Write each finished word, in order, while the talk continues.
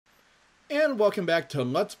And welcome back to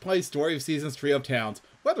Let's Play Story of Seasons Trio of Towns.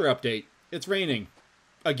 Weather update. It's raining.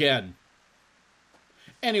 Again.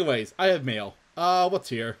 Anyways, I have mail. What's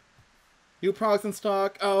here? New products in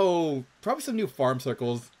stock? Oh, probably some new farm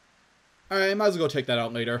circles. Alright, might as well go check that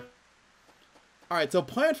out later. Alright, so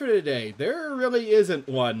plan for today. There really isn't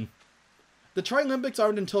one. The Tri-Olympics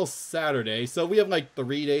aren't until Saturday, so we have like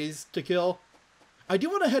 3 days to kill. I do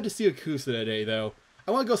want to head to Siakusa today, though.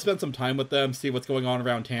 I want to go spend some time with them, see what's going on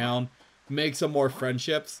around town, make some more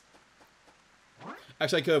friendships.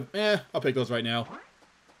 Actually, I could, I'll pick those right now.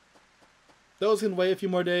 Those can wait a few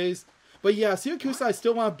more days. But yeah, Siakusa, I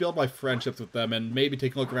still want to build my friendships with them and maybe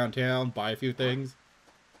take a look around town, buy a few things.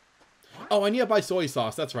 Oh, I need to buy soy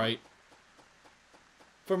sauce, that's right.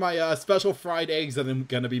 For my special fried eggs that I'm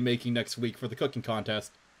going to be making next week for the cooking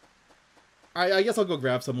contest. Alright, I guess I'll go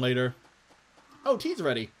grab some later. Oh, tea's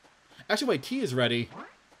ready. Actually, wait, tea is ready.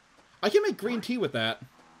 I can make green tea with that.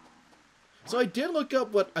 So I did look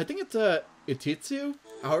up what, I think it's Ititsu,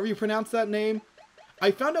 however you pronounce that name. I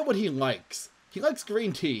found out what he likes. He likes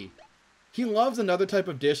green tea. He loves another type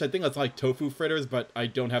of dish, I think it's like tofu fritters, but I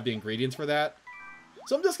don't have the ingredients for that.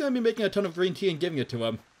 So I'm just going to be making a ton of green tea and giving it to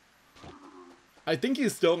him. I think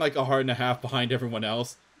he's still like a heart and a half behind everyone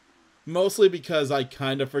else. Mostly because I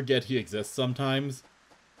kind of forget he exists sometimes.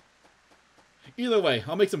 Either way,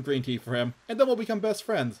 I'll make some green tea for him, and then we'll become best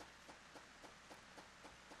friends.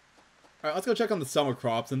 Alright, let's go check on the summer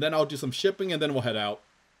crops, and then I'll do some shipping, and then we'll head out.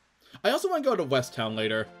 I also want to go to West Town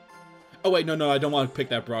later. Oh wait, no, I don't want to pick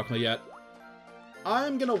that broccoli yet.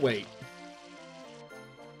 I'm gonna wait.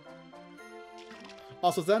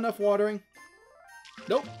 Also, is that enough watering?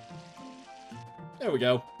 Nope. There we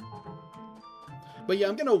go. But yeah,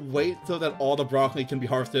 I'm gonna wait so that all the broccoli can be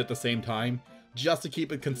harvested at the same time, just to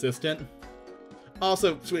keep it consistent.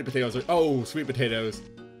 Also, sweet potatoes are... Oh, sweet potatoes.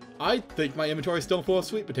 I think my inventory is still full of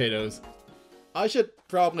sweet potatoes. I should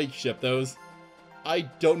probably ship those. I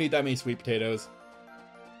don't need that many sweet potatoes.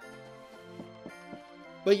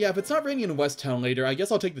 But yeah, if it's not raining in West Town later, I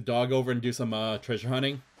guess I'll take the dog over and do some treasure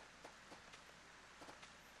hunting.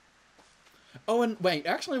 Oh, and wait,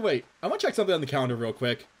 actually wait. I want to check something on the calendar real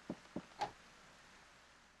quick.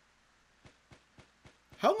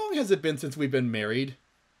 How long has it been since we've been married?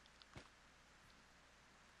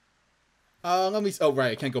 Let me... Oh,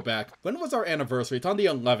 right, I can't go back. When was our anniversary? It's on the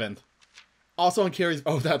 11th. Also on Carrie's...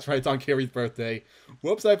 Oh, that's right, it's on Carrie's birthday.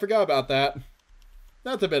 Whoops, I forgot about that.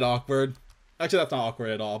 That's a bit awkward. Actually, that's not awkward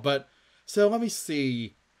at all, but... So, let me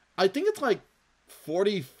see. I think it's like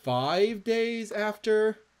 45 days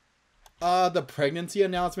after the pregnancy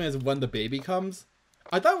announcement is when the baby comes.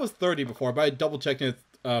 I thought it was 30 before, but I double-checked and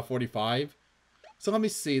it's 45. So, let me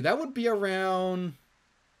see. That would be around...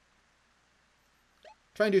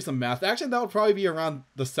 Try and do some math. Actually, that would probably be around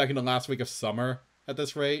the second to last week of summer at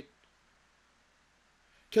this rate.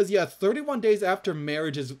 Because, yeah, 31 days after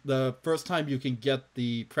marriage is the first time you can get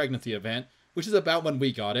the pregnancy event, which is about when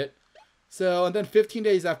we got it. So, and then 15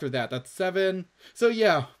 days after that, that's 7. So,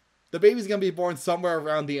 yeah, the baby's going to be born somewhere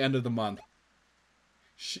around the end of the month.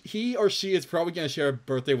 He or she is probably going to share a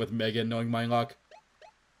birthday with Megan, knowing my luck.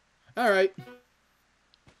 Alright.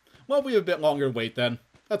 Well, we have a bit longer to wait then.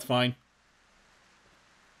 That's fine.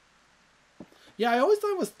 Yeah, I always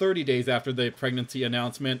thought it was 30 days after the pregnancy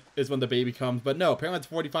announcement is when the baby comes, but no, apparently it's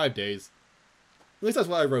 45 days. At least that's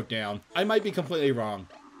what I wrote down. I might be completely wrong.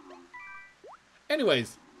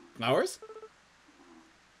 Anyways, flowers?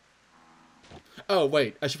 Oh,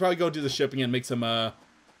 wait, I should probably go do the shipping and make some,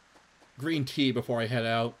 green tea before I head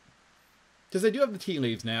out. Because I do have the tea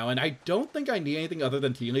leaves now, and I don't think I need anything other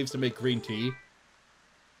than tea leaves to make green tea.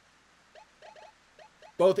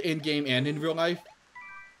 Both in-game and in real life.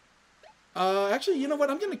 Actually, you know what?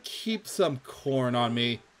 I'm gonna keep some corn on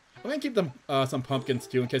me. I'm gonna keep them, some pumpkins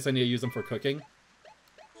too, in case I need to use them for cooking.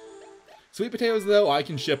 Sweet potatoes, though, I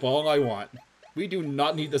can ship all I want. We do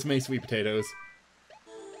not need this many sweet potatoes.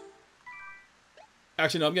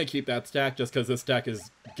 Actually, no, I'm gonna keep that stack, just because this stack is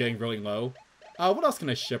getting really low. What else can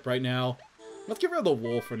I ship right now? Let's get rid of the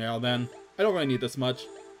wool for now, then. I don't really need this much.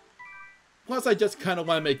 Plus, I just kind of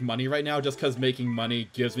want to make money right now, just because making money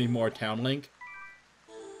gives me more town link.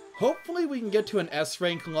 Hopefully we can get to an S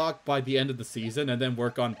rank lock by the end of the season and then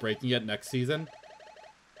work on breaking it next season.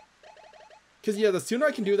 Because yeah, the sooner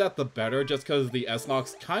I can do that, the better, just because the S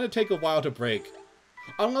locks kind of take a while to break.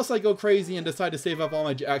 Unless I go crazy and decide to save up all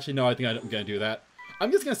my... Actually, no, I think I'm going to do that.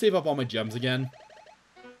 I'm just going to save up all my gems again.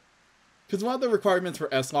 Because one of the requirements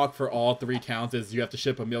for S lock for all 3 towns is you have to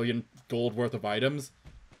ship 1 million gold worth of items.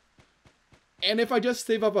 And if I just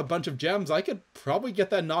save up a bunch of gems, I could probably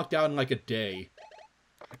get that knocked out in like a day.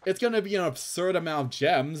 It's going to be an absurd amount of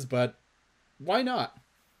gems, but why not?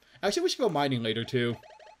 Actually, we should go mining later, too.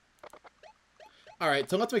 Alright,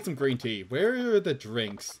 so let's make some green tea. Where are the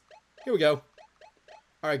drinks? Here we go.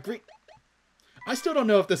 Alright, green... I still don't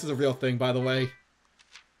know if this is a real thing, by the way.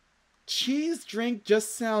 Cheese drink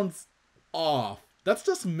just sounds off. That's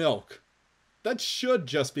just milk. That should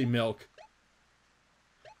just be milk.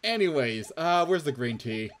 Anyways, where's the green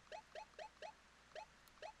tea?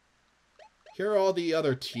 Here are all the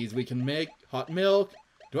other teas we can make. Hot milk.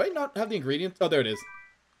 Do I not have the ingredients? Oh, there it is.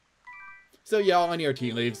 So yeah, all I need are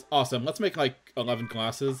tea leaves. Awesome. Let's make like 11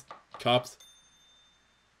 glasses. Cups.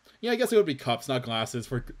 Yeah, I guess it would be cups, not glasses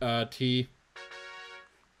for tea.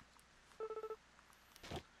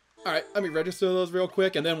 Alright, let me register those real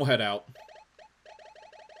quick and then we'll head out.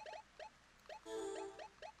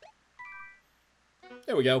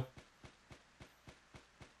 There we go.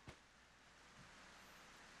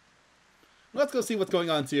 Let's go see what's going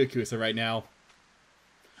on in Siracusa right now.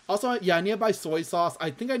 Also, yeah, I need to buy soy sauce.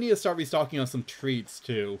 I think I need to start restocking on some treats,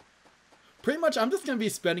 too. Pretty much, I'm just going to be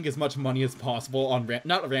spending as much money as possible on,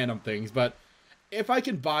 not random things, but if I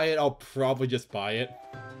can buy it, I'll probably just buy it.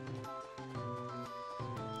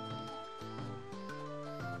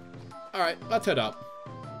 Alright, let's head up.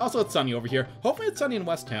 Also, it's sunny over here. Hopefully it's sunny in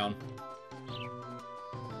West Town.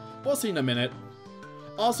 We'll see in a minute.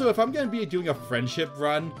 Also, if I'm going to be doing a friendship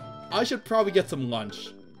run, I should probably get some lunch.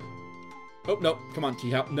 Oh, no. Come on,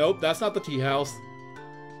 tea house. Nope, that's not the tea house.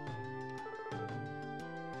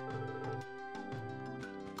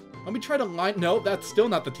 Let me try to line... No, that's still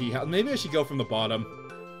not the tea house. Maybe I should go from the bottom.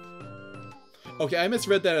 Okay, I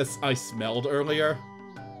misread that as I smelled earlier.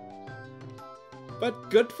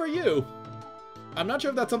 But good for you. I'm not sure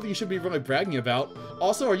if that's something you should be really bragging about.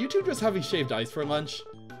 Also, are you two just having shaved ice for lunch?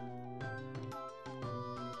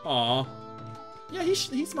 Aw. Yeah,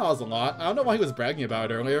 he smiles a lot. I don't know why he was bragging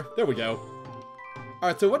about it earlier. There we go.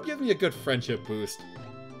 Alright, so what gives me a good friendship boost?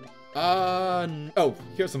 Oh,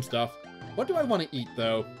 here's some stuff. What do I want to eat,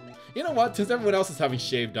 though? You know what? Since everyone else is having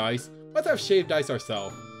shaved ice, let's have shaved ice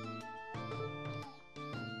ourselves.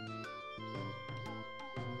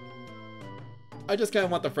 I just kind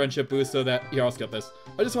of want the friendship boost so that... Here, I'll skip this.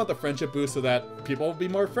 I just want the friendship boost so that people will be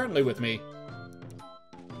more friendly with me.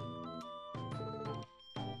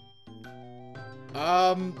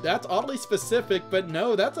 That's oddly specific, but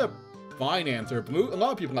no, that's a fine answer. Blue? A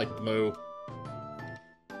lot of people like blue.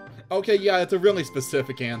 Okay, yeah, it's a really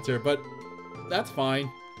specific answer, but that's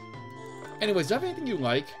fine. Anyways, do you have anything you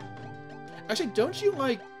like? Actually, don't you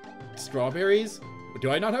like strawberries?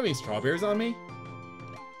 Do I not have any strawberries on me?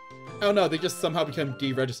 Oh no, they just somehow become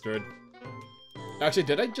deregistered. Actually,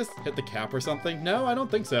 did I just hit the cap or something? No, I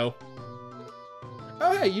don't think so.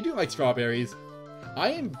 Oh hey, you do like strawberries. I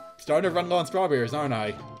am starting to run low on strawberries, aren't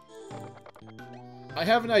I? I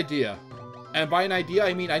have an idea. And by an idea,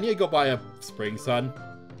 I mean I need to go buy a Spring Sun.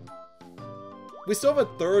 We still have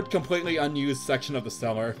a third completely unused section of the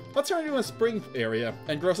cellar. Let's turn it into a spring area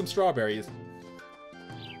and grow some strawberries.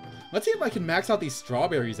 Let's see if I can max out these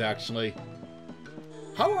strawberries, actually.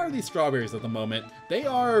 How are these strawberries at the moment? They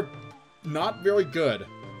are not very good.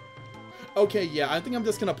 Okay, yeah, I think I'm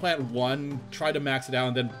just gonna plant one, try to max it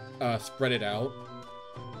out, and then spread it out.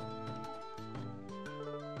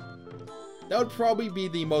 That would probably be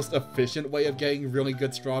the most efficient way of getting really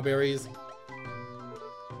good strawberries.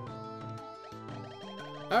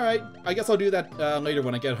 Alright, I guess I'll do that later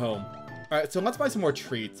when I get home. Alright, so let's buy some more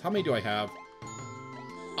treats. How many do I have?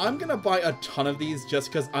 I'm gonna buy a ton of these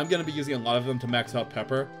just because I'm gonna be using a lot of them to max out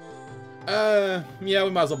Pepper. Yeah, we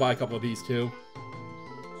might as well buy a couple of these too.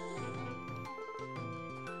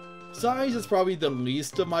 Size is probably the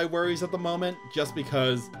least of my worries at the moment, just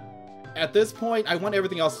because at this point, I want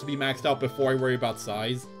everything else to be maxed out before I worry about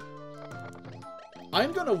size.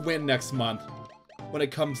 I'm gonna win next month when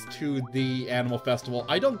it comes to the Animal Festival.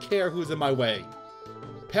 I don't care who's in my way.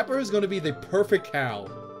 Pepper is gonna be the perfect cow.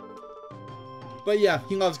 But yeah,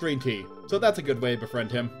 he loves green tea, so that's a good way to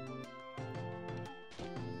befriend him.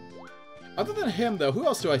 Other than him, though, who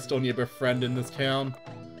else do I still need to befriend in this town?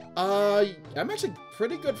 I'm actually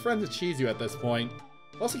pretty good friends with Chizu at this point.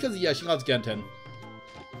 Mostly because, yeah, she loves Genten.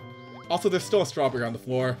 Also, there's still a strawberry on the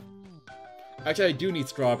floor. Actually, I do need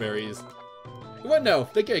strawberries. Well, no,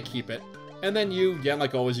 they get to keep it. And then you, yeah,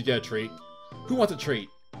 like always, you get a treat. Who wants a treat?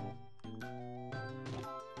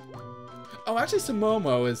 Oh, actually,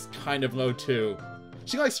 Sumomo is kind of low, too.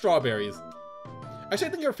 She likes strawberries. Actually, I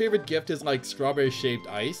think her favorite gift is, like, strawberry-shaved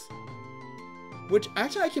ice. Which,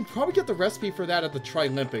 actually, I can probably get the recipe for that at the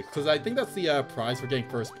Tri-Olympics, because I think that's the prize for getting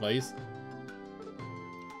first place.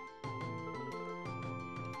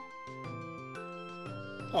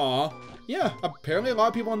 Aw. Yeah, apparently a lot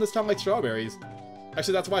of people in this town like strawberries.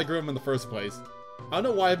 Actually, that's why I grew them in the first place. I don't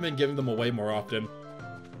know why I've been giving them away more often.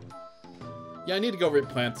 Yeah, I need to go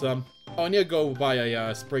replant some. Oh, I need to go buy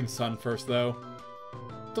a Spring Sun first, though.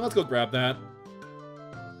 So let's go grab that.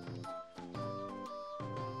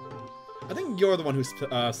 I think you're the one who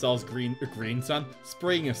sells Green Sun?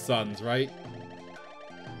 Spring Suns, right?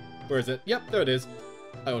 Where is it? Yep, there it is.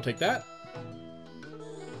 I will take that.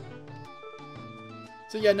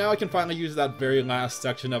 So yeah, now I can finally use that very last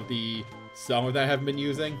section of the summer that I haven't been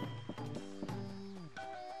using.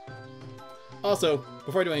 Also,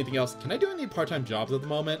 before I do anything else, can I do any part-time jobs at the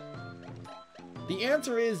moment? The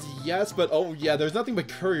answer is yes, but oh yeah, there's nothing but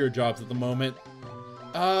courier jobs at the moment.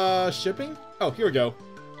 Shipping? Oh, here we go.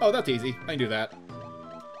 Oh, that's easy. I can do that.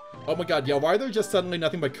 Oh my god, yeah, why are there just suddenly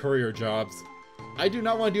nothing but courier jobs? I do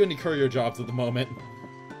not want to do any courier jobs at the moment.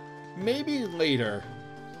 Maybe later.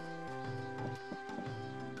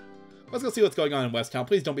 Let's go see what's going on in West Town.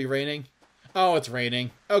 Please don't be raining. Oh, it's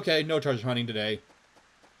raining. Okay, no treasure hunting today.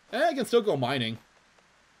 And I can still go mining.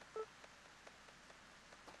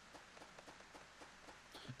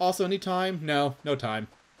 Also, any time? No, no time.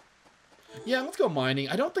 Yeah, let's go mining.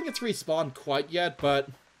 I don't think it's respawned quite yet, but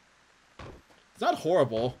it's not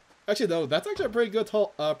horrible. Actually, though, that's actually a pretty good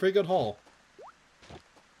haul.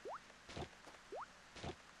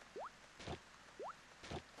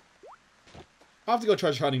 I'll have to go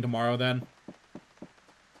treasure hunting tomorrow, then.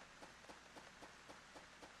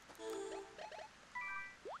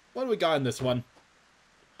 What do we got in this one?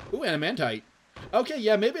 Ooh, Adamantite. Okay,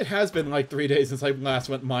 yeah, maybe it has been like 3 days since I last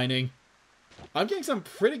went mining. I'm getting some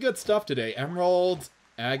pretty good stuff today. Emeralds,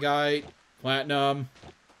 agate, platinum,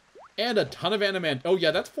 and a ton of adamantite. Oh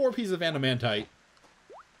yeah, that's 4 pieces of adamantite.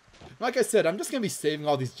 Like I said, I'm just going to be saving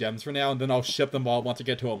all these gems for now, and then I'll ship them all once I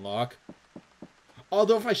get to a lock.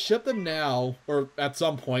 Although if I ship them now, or at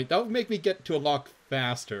some point, that would make me get to a lock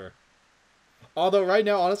faster. Although right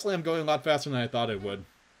now, honestly, I'm going a lot faster than I thought it would.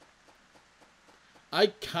 I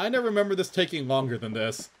kind of remember this taking longer than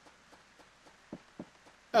this.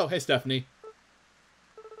 Oh, hey Stephanie.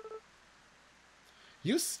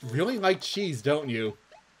 You really like cheese, don't you?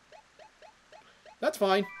 That's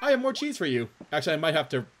fine. I have more cheese for you. Actually, I might have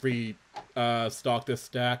to stock this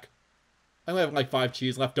stack. I only have like 5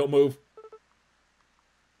 cheese left. Don't move.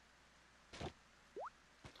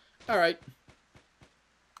 Alright.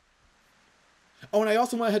 Oh, and I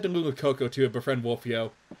also want to head to Lulucoco to befriend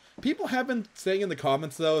Wolfio. People have been saying in the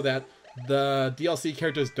comments, though, that the DLC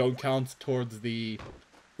characters don't count towards the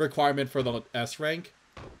requirement for the S rank,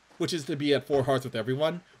 which is to be at 4 hearts with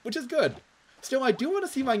everyone, which is good. Still, I do want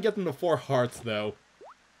to see if I can get them to 4 hearts, though,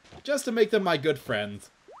 just to make them my good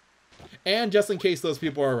friends. And just in case those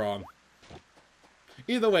people are wrong.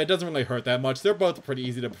 Either way, it doesn't really hurt that much. They're both pretty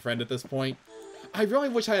easy to befriend at this point. I really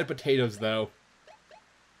wish I had potatoes, though.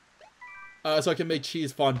 So I can make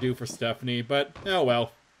cheese fondue for Stephanie, but oh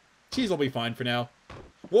well. Cheese will be fine for now.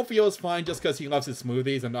 Wolfio is fine just because he loves his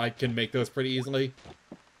smoothies and I can make those pretty easily.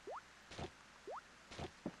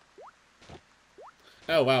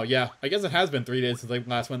 Oh wow, yeah. I guess it has been 3 days since I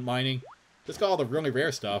last went mining. Just got all the really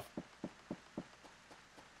rare stuff.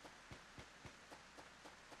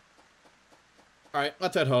 Alright,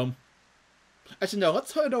 let's head home. Actually, no,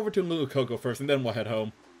 let's head over to Lulucoco first and then we'll head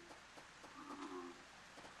home.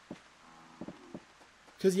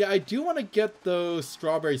 Because, yeah, I do want to get those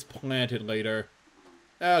strawberries planted later.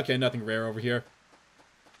 Okay, nothing rare over here.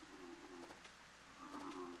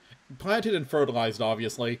 Planted and fertilized,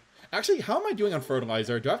 obviously. Actually, how am I doing on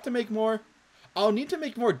fertilizer? Do I have to make more? I'll need to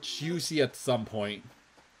make more juicy at some point.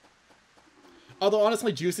 Although,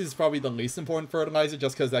 honestly, juicy is probably the least important fertilizer,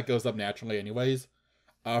 just because that goes up naturally anyways.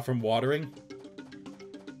 From watering.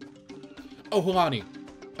 Oh, Hulani.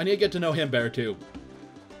 I need to get to know him better, too.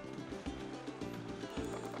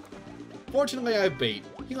 Fortunately, I have bait.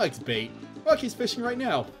 He likes bait. Look, he's fishing right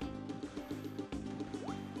now.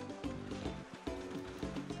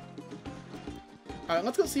 Alright,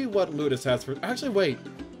 let's go see what Ludus has for... Actually, wait.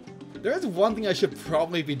 There is one thing I should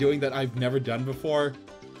probably be doing that I've never done before.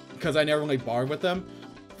 Because I never really barred with them.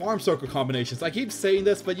 Farm circle combinations. I keep saying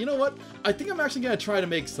this, but you know what? I think I'm actually going to try to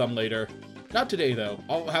make some later. Not today, though.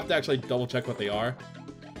 I'll have to actually double check what they are.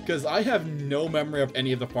 Because I have no memory of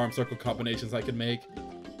any of the farm circle combinations I could make.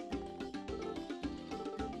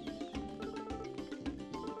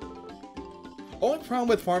 Only problem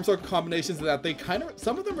with farm circle combinations is that they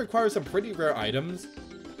some of them require some pretty rare items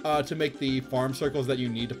to make the farm circles that you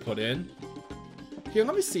need to put in. Here,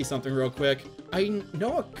 let me see something real quick. I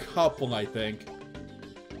know a couple, I think.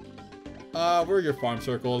 Where are your farm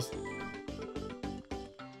circles?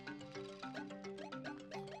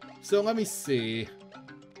 So let me see.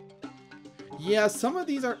 Yeah, some of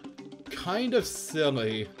these are kind of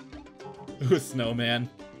silly. Ooh, snowman.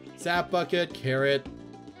 Sap bucket, carrot,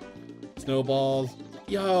 snowballs.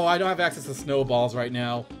 Yo, I don't have access to snowballs right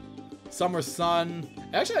now. Summer sun.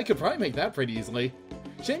 Actually, I could probably make that pretty easily.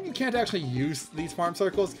 Shame you can't actually use these farm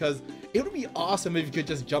circles, because it would be awesome if you could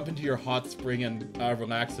just jump into your hot spring and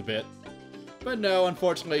relax a bit. But no,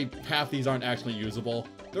 unfortunately, half these aren't actually usable.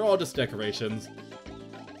 They're all just decorations.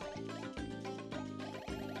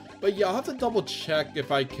 But yeah, I'll have to double check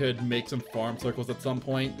if I could make some farm circles at some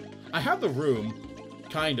point. I have the room,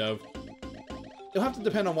 kind of. It'll have to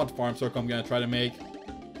depend on what farm circle I'm gonna try to make.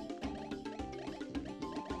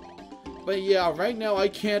 But yeah, right now I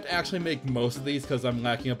can't actually make most of these because I'm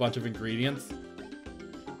lacking a bunch of ingredients.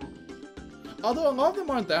 Although a lot of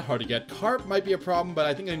them aren't that hard to get. Carp might be a problem, but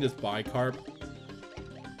I think I can just buy carp.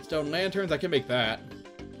 Stone lanterns, I can make that.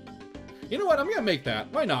 You know what, I'm gonna make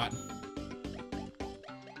that. Why not?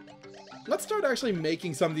 Let's start actually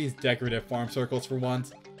making some of these decorative farm circles for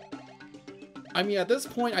once. I mean, at this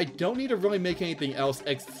point, I don't need to really make anything else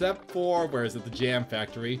except for, where is it, the jam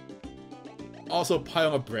factory. Also,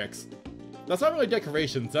 pile of bricks. That's not really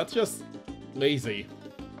decorations, that's just lazy.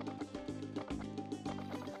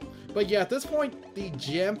 But yeah, at this point, the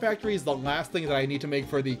jam factory is the last thing that I need to make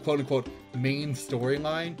for the quote-unquote main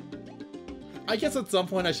storyline. I guess at some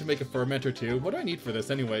point I should make a fermenter too. What do I need for this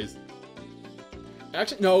anyways?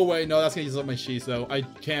 Actually, no, wait, no, that's gonna use up my shiso. I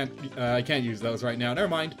can't use those right now, never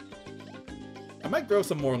mind. I might grow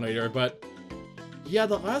some more later, but yeah,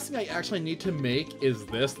 the last thing I actually need to make is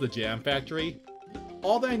this, the jam factory.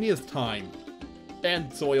 All that I need is time.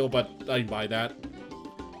 And soil, but I can buy that.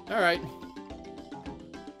 Alright.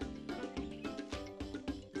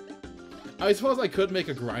 I suppose I could make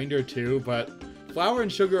a grinder too, but flour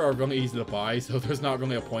and sugar are really easy to buy, so there's not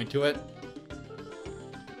really a point to it.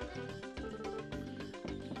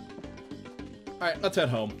 Alright, let's head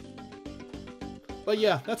home. But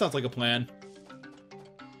yeah, that sounds like a plan.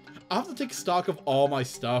 I'll have to take stock of all my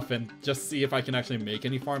stuff and just see if I can actually make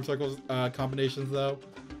any farm circles combinations though.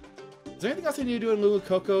 Is there anything else I need to do in Lulu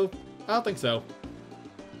Coco? I don't think so.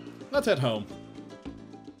 Let's head home.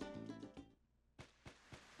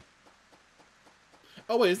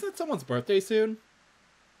 Oh wait, isn't it someone's birthday soon?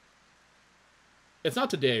 It's not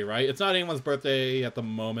today, right? It's not anyone's birthday at the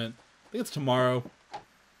moment. I think it's tomorrow.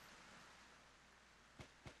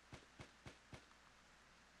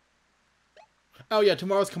 Oh yeah,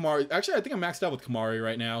 tomorrow's Kamari. Actually, I think I'm maxed out with Kamari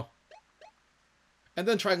right now. And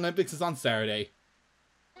then Tri-Olympics is on Saturday.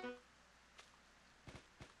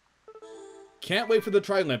 Can't wait for the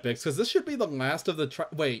Tri-Olympics, because this should be the last of the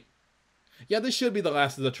Wait. Yeah, this should be the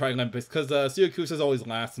last of the Tri-Olympics, because Syracuse is always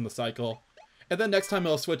last in the cycle. And then next time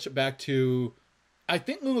it'll switch back to... I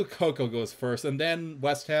think Lulu Coco goes first, and then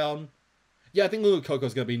West Town. Yeah, I think Lulu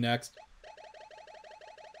Coco's gonna be next.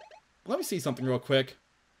 Let me see something real quick.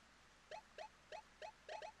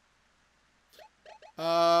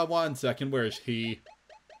 1 second, where is he?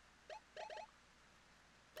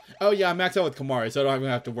 Oh yeah, I'm maxed out with Kamari, so I don't even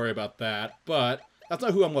have to worry about that. But that's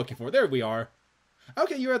not who I'm looking for. There we are.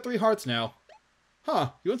 Okay, you're at 3 hearts now.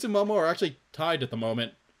 Huh, you and Sumomo are actually tied at the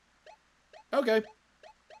moment. Okay.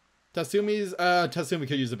 Tatsumi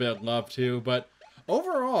could use a bit of love too, but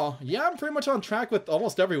overall, yeah, I'm pretty much on track with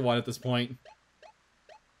almost everyone at this point.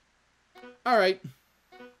 Alright.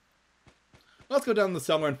 Let's go down the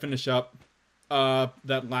cellar and finish up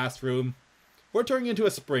that last room. We're turning into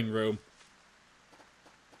a spring room.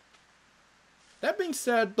 That being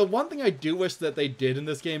said, the one thing I do wish that they did in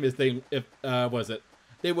this game is they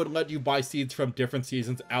would let you buy seeds from different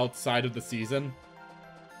seasons outside of the season.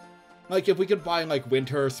 Like, if we could buy, like,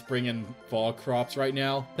 winter, spring, and fall crops right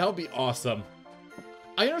now, that would be awesome.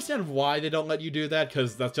 I understand why they don't let you do that,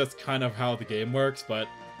 because that's just kind of how the game works, but...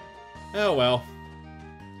 oh well.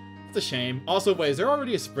 It's a shame. Also, wait, is there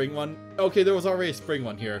already a spring one? Okay, there was already a spring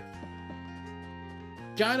one here.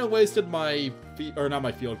 Kinda wasted my... not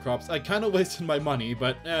my field crops. I kinda wasted my money,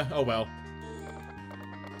 but oh well.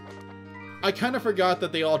 I kinda forgot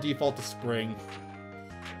that they all default to spring.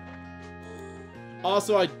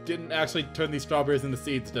 Also, I didn't actually turn these strawberries into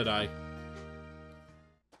seeds, did I?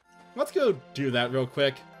 Let's go do that real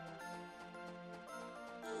quick.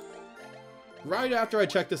 Right after I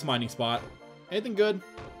check this mining spot. Anything good?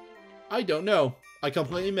 I don't know. I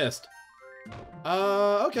completely missed.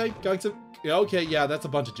 Okay. Going to... okay, yeah, that's a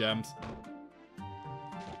bunch of gems.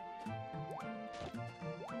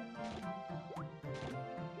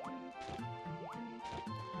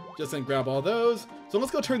 Just gonna grab all those. So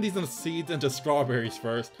let's go turn these into seeds into strawberries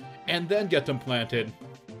first, and then get them planted.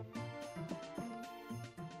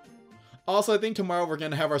 Also, I think tomorrow we're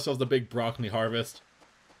gonna have ourselves a big broccoli harvest.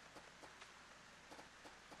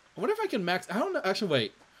 I wonder if I can max... I don't know. Actually,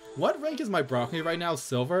 wait. What rank is my broccoli right now?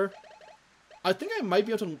 Silver? I think I might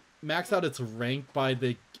be able to max out its rank by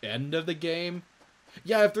the end of the game.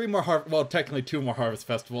 Yeah, I have 3 more well, technically 2 more Harvest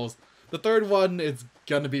Festivals. The 3rd one is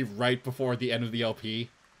gonna be right before the end of the LP.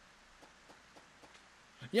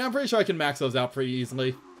 Yeah, I'm pretty sure I can max those out pretty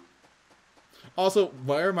easily. Also,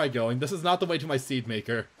 where am I going? This is not the way to my seed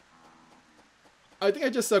maker. I think I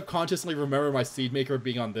just subconsciously remember my seed maker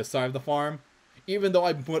being on this side of the farm, even though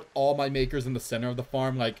I put all my makers in the center of the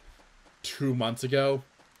farm like 2 months ago.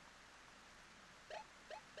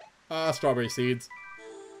 Strawberry seeds.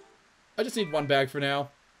 I just need 1 bag for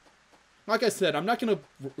now. Like I said, I'm not going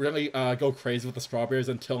to really go crazy with the strawberries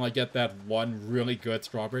until I get that one really good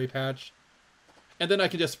strawberry patch. And then I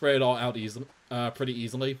can just spray it all out easily, pretty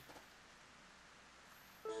easily.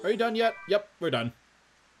 Are you done yet? Yep, we're done.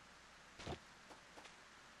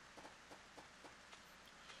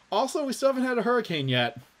 Also, we still haven't had a hurricane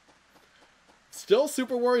yet. Still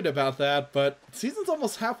super worried about that, but season's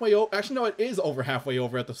almost halfway over. Actually, no, it is over halfway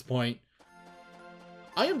over at this point.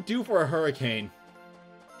 I am due for a hurricane.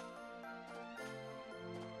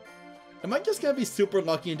 Am I just gonna be super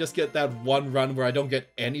lucky and just get that one run where I don't get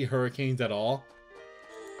any hurricanes at all?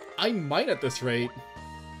 I might at this rate.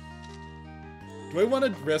 Do I want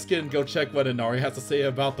to risk it and go check what Inari has to say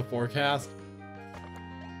about the forecast?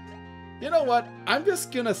 You know what? I'm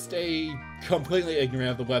just gonna stay completely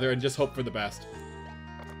ignorant of the weather and just hope for the best.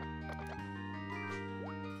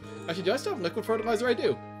 Actually, do I still have liquid fertilizer? I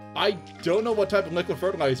do. I don't know what type of liquid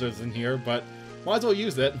fertilizer is in here, but might as well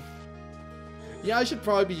use it. Yeah, I should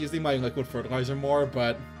probably be using my liquid fertilizer more,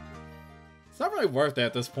 but it's not really worth it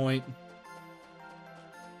at this point.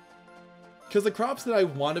 Because the crops that I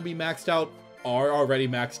want to be maxed out are already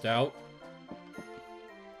maxed out.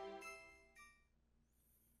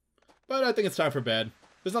 But I think it's time for bed.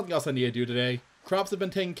 There's nothing else I need to do today. Crops have been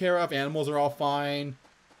taken care of, animals are all fine.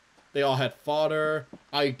 They all had fodder.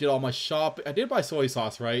 I did all my shopping. I did buy soy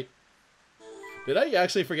sauce, right? Did I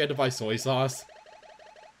actually forget to buy soy sauce?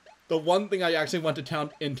 The one thing I actually went to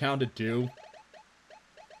town to do.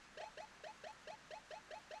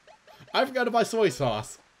 I forgot to buy soy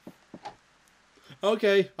sauce.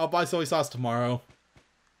 Okay, I'll buy soy sauce tomorrow.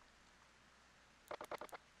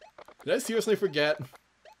 Did I seriously forget?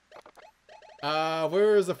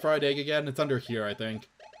 Where is the fried egg again? It's under here, I think.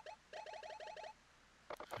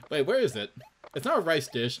 Wait, where is it? It's not a rice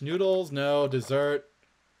dish. Noodles, no. Dessert.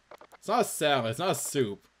 It's not a salad. It's not a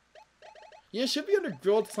soup. Yeah, it should be under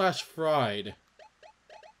grilled / fried.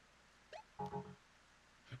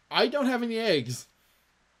 I don't have any eggs.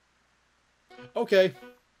 Okay.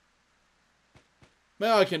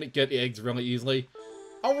 Well, I can get eggs really easily.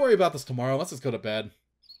 I'll worry about this tomorrow. Let's just go to bed.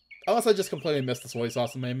 Unless I just completely missed the soy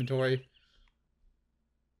sauce in my inventory.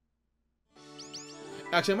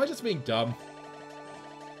 Actually, am I just being dumb?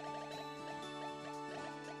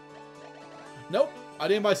 Nope, I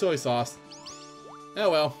didn't buy soy sauce. Oh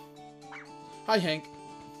well. Hi, Hank.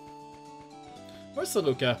 Where's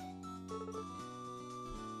Saluka?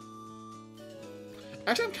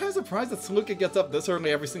 Actually, I'm kind of surprised that Saluka gets up this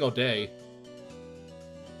early every single day.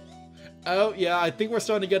 Oh, yeah, I think we're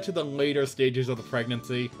starting to get to the later stages of the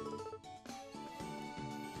pregnancy.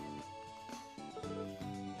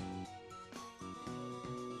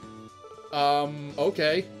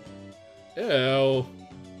 Okay. Ew.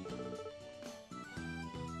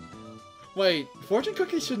 Wait, fortune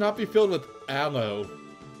cookies should not be filled with aloe.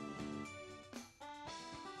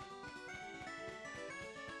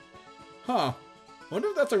 Huh. Wonder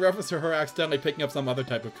if that's a reference to her accidentally picking up some other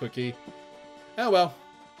type of cookie. Oh well.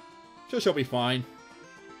 Sure, she'll be fine.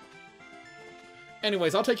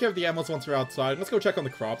 Anyways, I'll take care of the animals once we're outside. Let's go check on the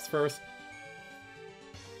crops first.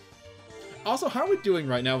 Also, how are we doing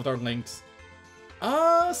right now with our links?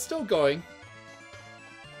 Still going.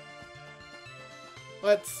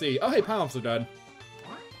 Let's see. Oh, hey, palms are done.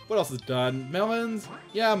 What else is done? Melons?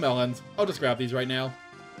 Yeah, melons. I'll just grab these right now.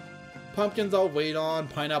 Pumpkins I'll wait on.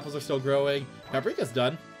 Pineapples are still growing. Paprika's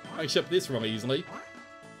done. I can ship this really easily.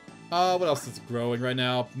 What else is growing right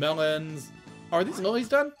now? Melons. Are these lilies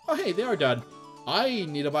done? Oh, hey, they are done. I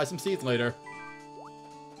need to buy some seeds later.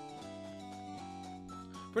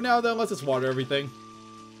 For now, though, let's just water everything.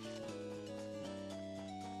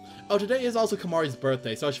 Oh, today is also Kamari's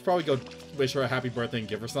birthday, so I should probably go wish her a happy birthday and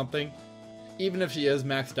give her something. Even if she is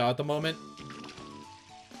maxed out at the moment.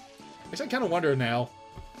 Actually, I kind of wonder now.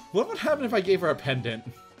 What would happen if I gave her a pendant?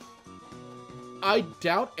 I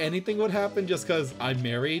doubt anything would happen just because I'm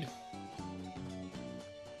married.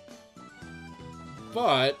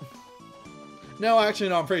 But... no, actually,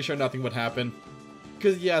 no, I'm pretty sure nothing would happen.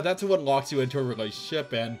 Because, yeah, that's what locks you into a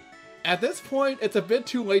relationship, and at this point, it's a bit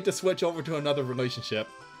too late to switch over to another relationship.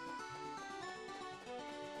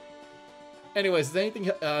 Anyways, is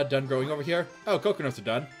anything done growing over here? Oh, coconuts are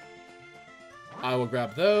done. I will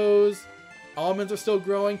grab those. Almonds are still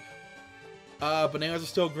growing. Bananas are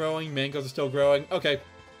still growing. Mangoes are still growing. Okay.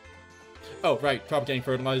 Oh, right. Propagating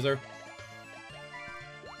fertilizer.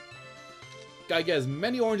 Gotta get as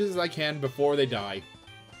many oranges as I can before they die.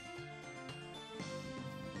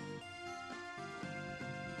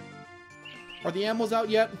 Are the animals out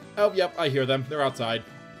yet? Oh, yep. I hear them. They're outside.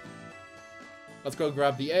 Let's go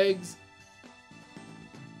grab the eggs.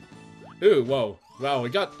 Ooh, whoa. Wow,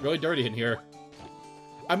 it got really dirty in here.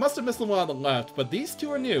 I must have missed the one on the left, but these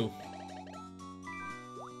two are new.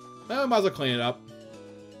 I might as well clean it up.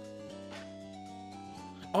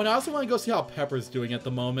 Oh, and I also want to go see how Pepper's doing at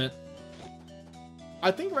the moment.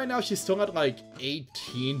 I think right now she's still at like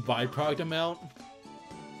 18 byproduct amount.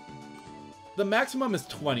 The maximum is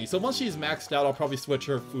 20, so once she's maxed out, I'll probably switch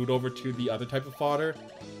her food over to the other type of fodder.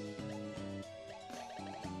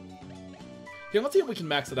 Okay, let's see if we can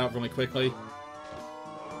max it out really quickly.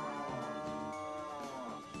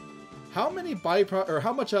 How many byproduct, or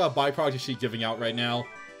how much byproduct is she giving out right now?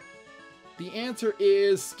 The answer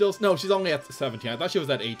is still... No, she's only at 17. I thought she was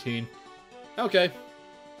at 18. Okay.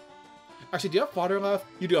 Actually, do you have fodder left?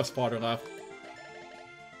 You do have fodder left.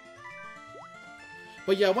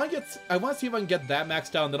 But yeah, I want to see if I can get that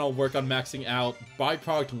maxed out, and then I'll work on maxing out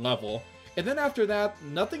byproduct level. And then after that,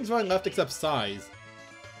 nothing's really left except size.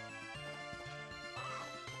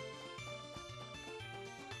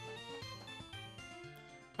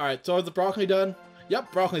 Alright, so is the broccoli done?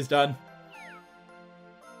 Yep, broccoli's done.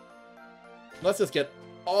 Let's just get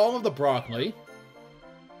all of the broccoli.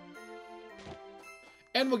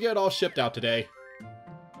 And we'll get it all shipped out today.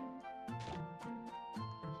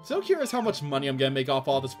 So curious how much money I'm gonna make off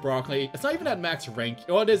all this broccoli. It's not even at max rank.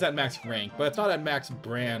 Well, it is at max rank, but it's not at max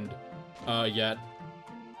brand yet.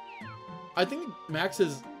 I think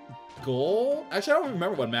Max's goal... Actually, I don't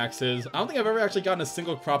remember what Max is. I don't think I've ever actually gotten a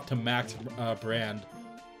single crop to max brand.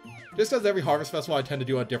 Just because every Harvest Festival I tend to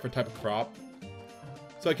do a different type of crop.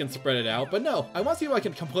 So I can spread it out. But no, I want to see if I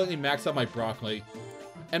can completely max out my broccoli.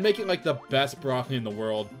 And make it like the best broccoli in the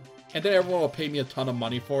world. And then everyone will pay me a ton of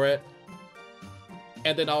money for it.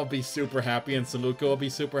 And then I'll be super happy and Saluka will be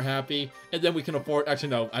super happy. And then we can afford... Actually,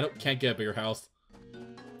 no, can't get a bigger house.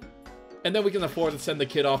 And then we can afford to send the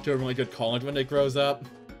kid off to a really good college when it grows up.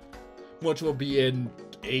 Which will be in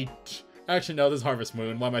 8... Actually, no, this is Harvest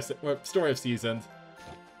Moon. Why am I... Story of Seasons.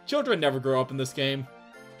 Children never grow up in this game.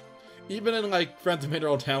 Even in, like, Friends of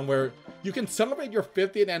Mineral Town, where you can celebrate your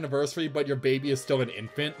 50th anniversary, but your baby is still an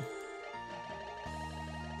infant.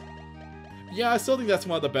 Yeah, I still think that's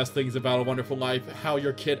one of the best things about A Wonderful Life, how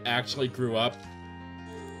your kid actually grew up.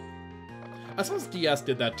 I suppose DS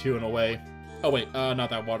did that too, in a way. Oh wait, not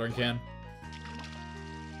that watering can.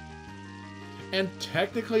 And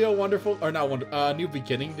technically A Wonderful, or not New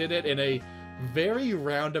Beginning did it in a very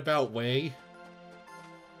roundabout way.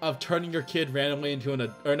 Of turning your kid randomly into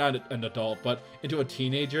or not an adult, but into a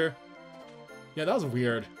teenager. Yeah, that was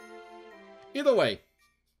weird. Either way.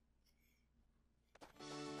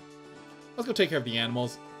 Let's go take care of the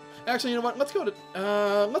animals. Actually, you know what? Let's go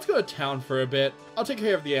to town for a bit. I'll take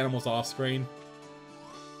care of the animals off screen.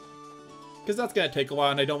 Because that's gonna take a while,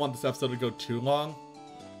 and I don't want this episode to go too long.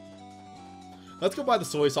 Let's go buy the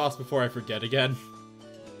soy sauce before I forget again.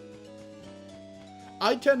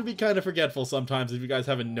 I tend to be kind of forgetful sometimes, if you guys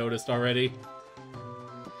haven't noticed already.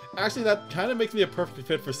 Actually, that kind of makes me a perfect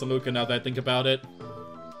fit for Saluka now that I think about it.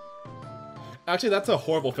 Actually, that's a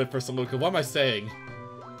horrible fit for Saluka. What am I saying?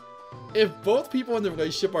 If both people in the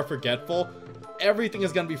relationship are forgetful, everything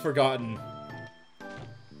is going to be forgotten.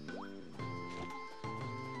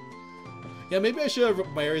 Yeah, maybe I should have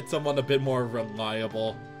married someone a bit more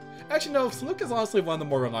reliable. Actually, no, Saluka's honestly one of the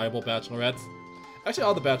more reliable bachelorettes. Actually,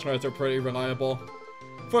 all the bachelorettes are pretty reliable.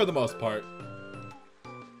 For the most part.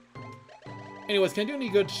 Anyways, can I do any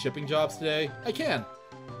good shipping jobs today? I can.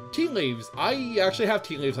 Tea leaves. I actually have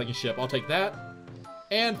tea leaves I can ship. I'll take that.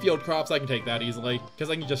 And field crops, I can take that easily. Because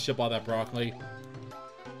I can just ship all that broccoli.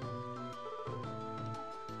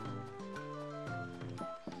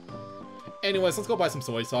 Anyways, let's go buy some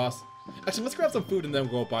soy sauce. Actually, let's grab some food and then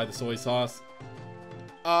we'll go buy the soy sauce.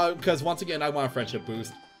 Because once again, I want a friendship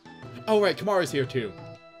boost. Oh right, Kamara's here too.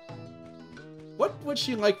 What would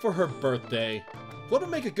she like for her birthday? What would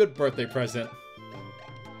make a good birthday present?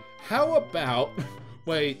 How about...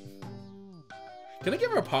 Wait. Can I give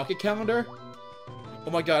her a pocket calendar? Oh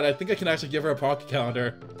my god, I think I can actually give her a pocket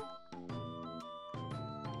calendar.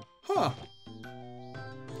 Huh.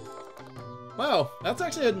 Wow, that's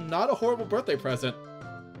actually not a horrible birthday present.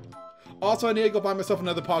 Also, I need to go buy myself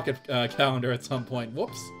another pocket calendar at some point.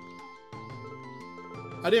 Whoops.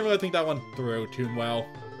 I didn't really think that one through too well.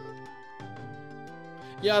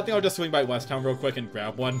 Yeah, I think I'll just swing by West Town real quick and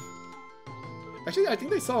grab one. Actually, I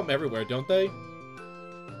think they sell them everywhere, don't they?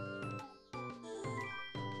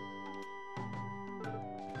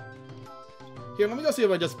 Here, let me go see if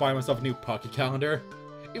I just buy myself a new pocket calendar.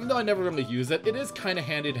 Even though I never really use it, it is kind of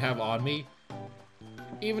handy to have on me.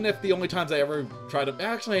 Even if the only times I ever try to...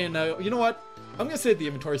 Actually, no, you know what? I'm gonna save the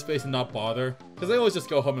inventory space and not bother. Because I always just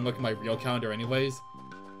go home and look at my real calendar anyways.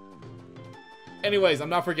 Anyways, I'm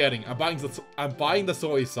not forgetting. I'm buying the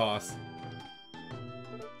soy sauce.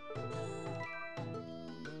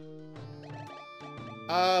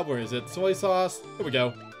 Where is it? Soy sauce. Here we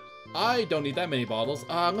go. I don't need that many bottles.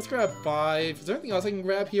 Let's grab 5. Is there anything else I can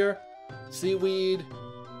grab here? Seaweed,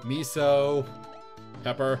 miso,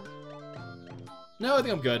 pepper. No, I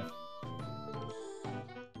think I'm good.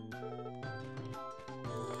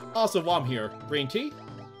 Also, while I'm here, green tea?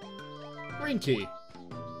 Green tea.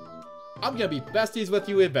 I'm gonna be besties with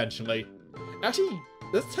you eventually. Actually,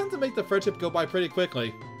 this tends to make the friendship go by pretty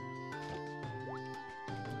quickly.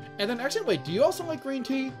 And then, actually, wait, do you also like green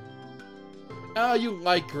tea? Oh, you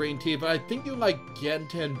like green tea, but I think you like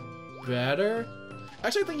Genten better?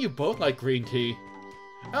 Actually, I think you both like green tea.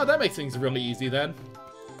 Oh, that makes things really easy then.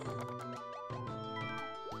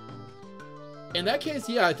 In that case,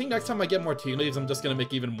 yeah, I think next time I get more tea leaves, I'm just gonna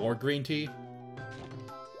make even more green tea.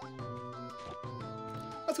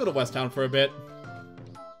 Let's go to West Town for a bit.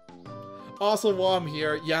 Also, while I'm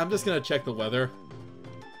here, yeah, I'm just gonna check the weather.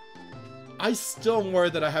 I still am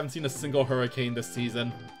worried that I haven't seen a single hurricane this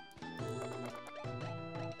season.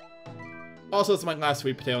 Also, it's my last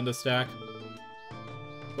sweet potato in this stack.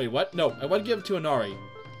 Wait, what? No, I want to give it to Inari.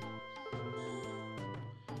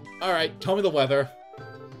 Alright, tell me the weather.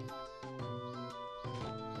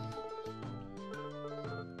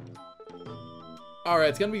 Alright,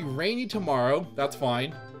 it's gonna be rainy tomorrow. That's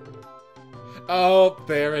fine. Oh,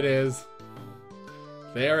 there it is.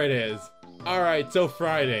 There it is. Alright, so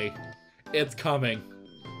Friday. It's coming.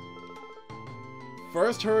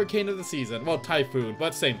 First hurricane of the season. Well, typhoon,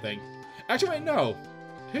 but same thing. Actually, wait, no.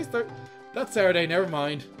 That's Saturday, never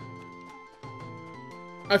mind.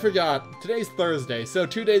 I forgot. Today's Thursday, so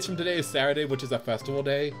 2 days from today is Saturday, which is a festival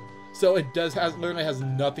day. So it literally has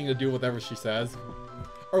nothing to do with whatever she says.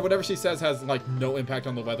 Or whatever she says has, like, no impact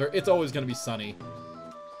on the weather. It's always gonna be sunny.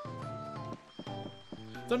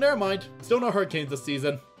 So never mind. Still no hurricanes this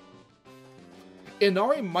season.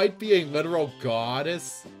 Inari might be a literal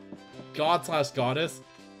goddess. God/goddess.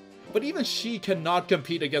 But even she cannot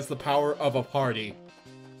compete against the power of a party.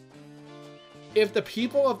 If the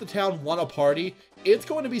people of the town want a party, it's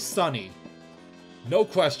going to be sunny. No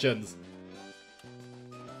questions.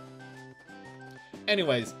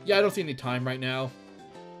 Anyways, yeah, I don't see any time right now.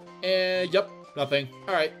 And, yep, nothing.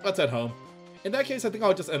 Alright, let's head home. In that case, I think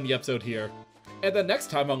I'll just end the episode here. And then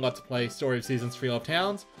next time on Let's Play Story of Seasons Trio of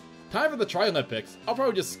Towns, time for the Tri-Olympics. I'll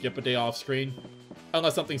probably just skip a day off screen.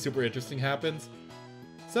 Unless something super interesting happens.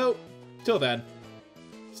 So, till then.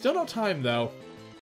 Still no time, though.